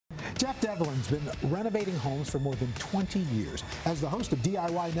Jeff Devlin's been renovating homes for more than 20 years. As the host of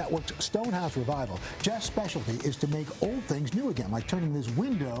DIY Network's Stonehouse Revival, Jeff's specialty is to make old things new again, like turning this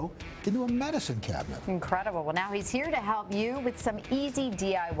window into a medicine cabinet. Incredible. Well, now he's here to help you with some easy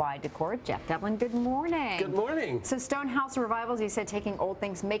DIY decor. Jeff Devlin, good morning. Good morning. So Stonehouse Revivals, you said taking old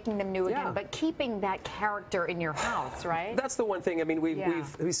things, making them new again, but keeping that character in your house, right? That's the one thing. I mean,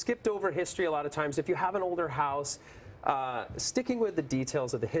 we skipped over history a lot of times. If you have an older house, sticking with the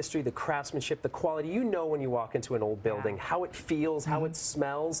details of the history, the craftsmanship, the quality, you know when you walk into an old building, how it feels, how it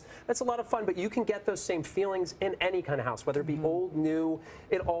smells. That's a lot of fun, but you can get those same feelings in any kind of house, whether it be old, new,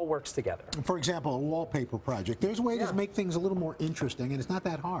 it all works together. For example, a wallpaper project. There's ways to make things a little more interesting, and it's not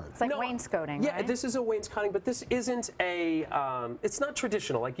that hard. It's like wainscoting, Yeah, right? this is a wainscoting, but this isn't a, it's not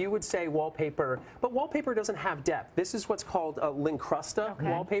traditional. Like you would say wallpaper, but wallpaper doesn't have depth. This is what's called a Lincrusta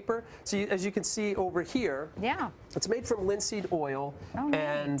wallpaper. So as you can see over here, it's made from linseed oil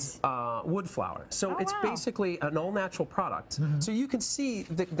and wood flour. So it's basically an all-natural product. So you can see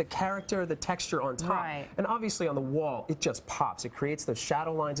the character, the texture on top. And obviously on the wall, it just pops. It creates those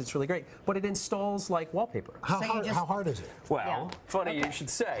shadow lines. It's really great. But it installs like wallpaper. How hard is it? Well, funny you should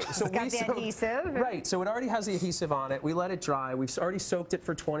say. So it's got the adhesive. Right. So it already has the adhesive on it. We let it dry. We've already soaked it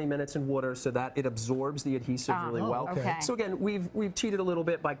for 20 minutes in water so that it absorbs the adhesive really well. So again, we've cheated a little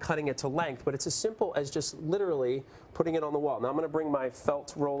bit by cutting it to length, but it's as simple as just literally putting it on the wall. Now I'm going to bring my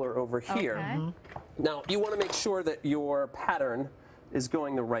felt roller over here. Now you want to make sure that your pattern is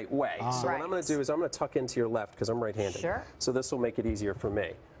going the right way. So what I'm going to do is I'm going to tuck into your left because I'm right-handed. So this will make it easier for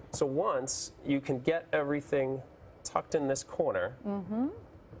me. So once you can get everything tucked in this corner,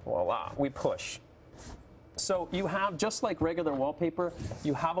 voila, we push. So you have, just like regular wallpaper,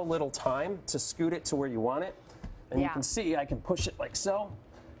 you have a little time to scoot it to where you want it. And you can see I can push it like so,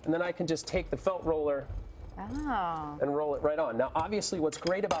 and then I can just take the felt roller and roll it right on. Now, obviously, what's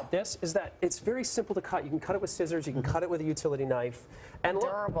great about this is that it's very simple to cut. You can cut it with scissors. You can cut it with a utility knife. And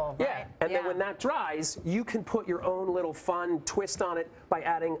durable, right? And then when that dries, you can put your own little fun twist on it by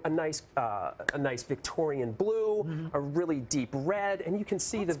adding a nice Victorian blue, a really deep red, and you can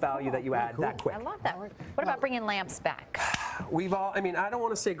see the value that you add that quick. I love that. What about bringing lamps back? I mean, I don't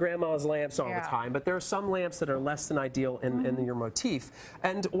want to say grandma's lamps all the time, but there are some lamps that are less than ideal in your motif.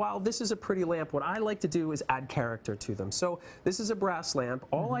 And while this is a pretty lamp, what I like to do is add character to them. So this is a brass lamp.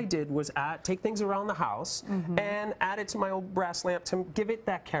 All I did was take things around the house and add it to my old brass lamp to give it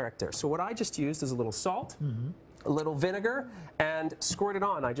that character. So what I just used is a little salt, a little vinegar, and squirt it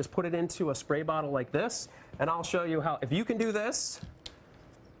on. I just put it into a spray bottle like this, and I'll show you how, if you can do this,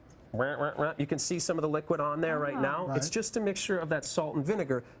 you can see some of the liquid on there right now. It's just a mixture of that salt and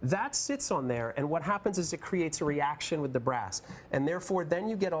vinegar. That sits on there, and what happens is it creates a reaction with the brass. And therefore, then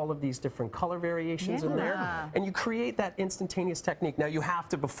you get all of these different color variations in there, and you create that instantaneous technique. Now, you have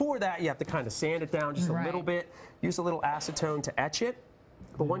to, before that, you have to kind of sand it down just a little bit, use a little acetone to etch it.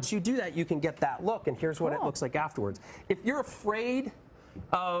 But once you do that, you can get that look, and here's what it looks like afterwards. If you're afraid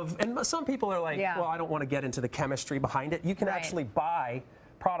of, and some people are like, well, I don't want to get into the chemistry behind it, you can actually buy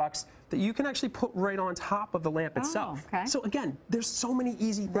products that you can actually put right on top of the lamp itself. So again, there's so many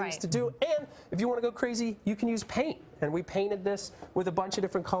easy things to do. And if you want to go crazy, you can use paint. And we painted this with a bunch of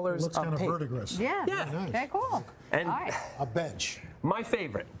different colors of paint. Looks kind of verdigris. Nice. Okay, cool. And a bench. My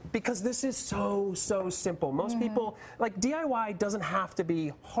favorite, because this is so simple. Most people, like DIY doesn't have to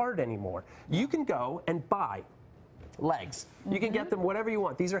be hard anymore. You can go and buy legs. You can get them whatever you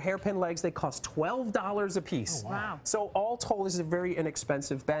want. These are hairpin legs. They cost $12 a piece. So all told, this is a very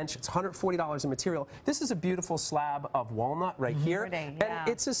inexpensive bench. It's $140 in material. This is a beautiful slab of walnut right here. And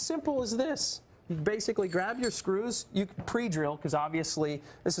it's as simple as this. You basically grab your screws. You can pre-drill, because obviously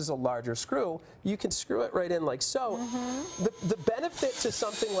this is a larger screw. You can screw it right in like so. The benefit to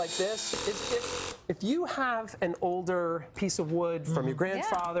something like this is if you have an older piece of wood from your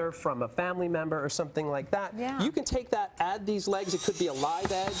grandfather, from a family member or something like that, you can take that, add these legs. It could be a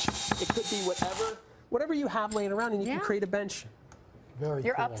live edge. It could be whatever you have laying around, and you can create a bench.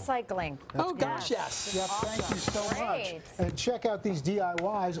 You're upcycling. Oh, gosh, yes. Jeff, thank you so much. And check out these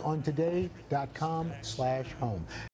DIYs on today.com/home.